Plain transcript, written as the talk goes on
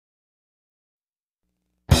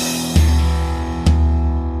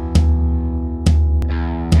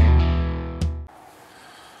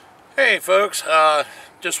Hey folks,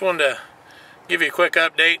 just wanted to give you a quick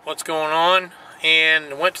update what's going on,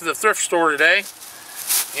 and went to the thrift store today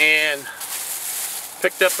and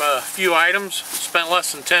picked up a few items, spent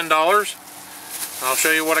less than $10. I'll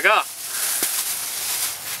show you what I got.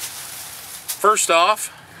 First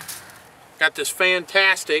off, got this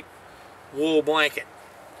fantastic wool blanket.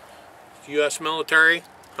 US military,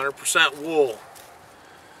 100% wool.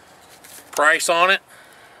 Price on it,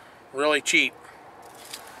 really cheap.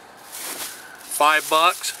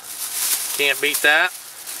 $5, can't beat that.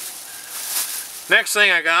 Next thing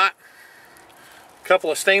I got, a couple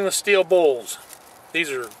of stainless steel bowls. These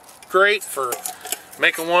are great for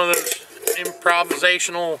making one of those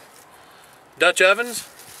improvisational Dutch ovens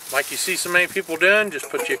like you see so many people doing. Just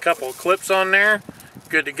put you a couple of clips on there,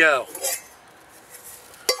 good to go.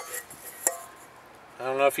 I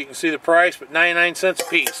don't know if you can see the price, but 99 cents a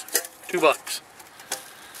piece, $2.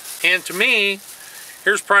 And to me,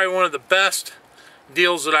 here's probably one of the best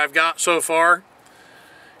deals that I've got so far,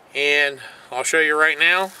 and I'll show you right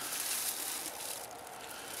now.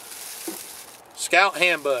 Scout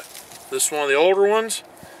Handbook. This is one of the older ones.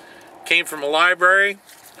 Came from a library,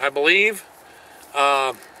 I believe.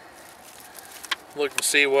 Look and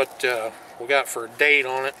see what we got for a date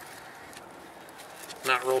on it.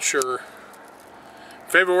 Not real sure.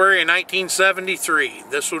 February of 1973.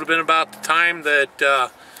 This would have been about the time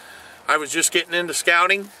that I was just getting into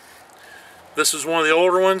scouting. This is one of the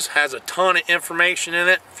older ones, has a ton of information in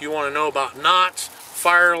it. If you want to know about knots,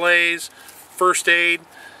 fire lays, first aid,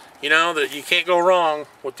 you know that you can't go wrong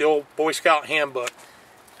with the old Boy Scout Handbook.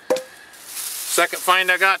 Second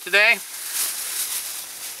find I got today.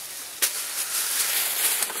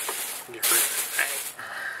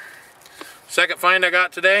 Second find I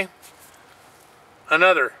got today,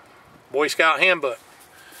 another Boy Scout Handbook.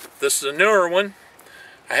 This is a newer one.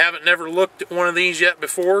 I haven't never looked at one of these yet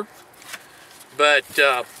before, but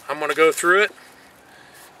I'm going to go through it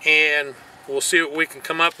and we'll see what we can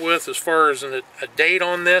come up with as far as a date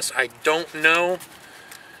on this. I don't know.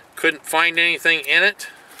 Couldn't find anything in it.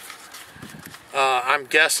 I'm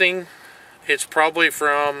guessing it's probably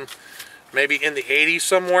from maybe in the 80s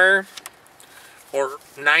somewhere, or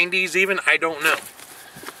 90s even. I don't know.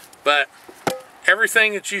 But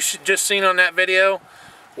everything that you just seen on that video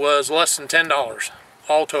was less than $10.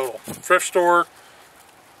 All total. Thrift store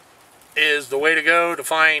is the way to go to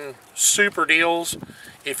find super deals.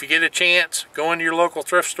 If you get a chance, go into your local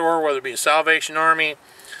thrift store, whether it be a Salvation Army,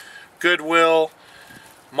 Goodwill,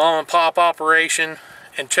 mom and pop operation,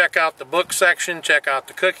 and check out the book section, check out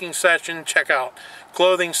the cooking section, check out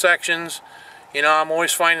clothing sections. You know, I'm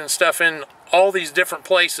always finding stuff in all these different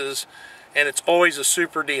places, and it's always a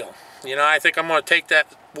super deal. You know, I think I'm going to take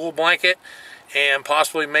that wool blanket and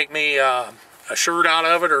possibly make me a shirt out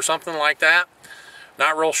of it or something like that.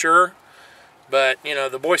 Not real sure, but you know,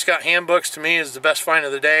 the Boy Scout handbooks to me is the best find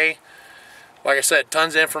of the day. Like I said,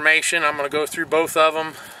 tons of information. I'm going to go through both of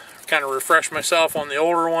them, kind of refresh myself on the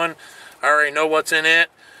older one. I already know what's in it,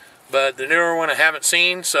 but the newer one I haven't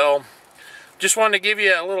seen, so just wanted to give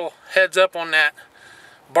you a little heads up on that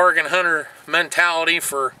bargain hunter mentality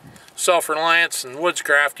for Self-Reliance and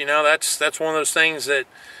Woodscraft. You know, that's one of those things that,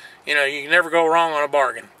 you know, you can never go wrong on a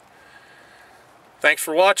bargain. Thanks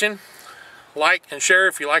for watching. Like and share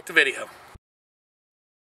if you like the video.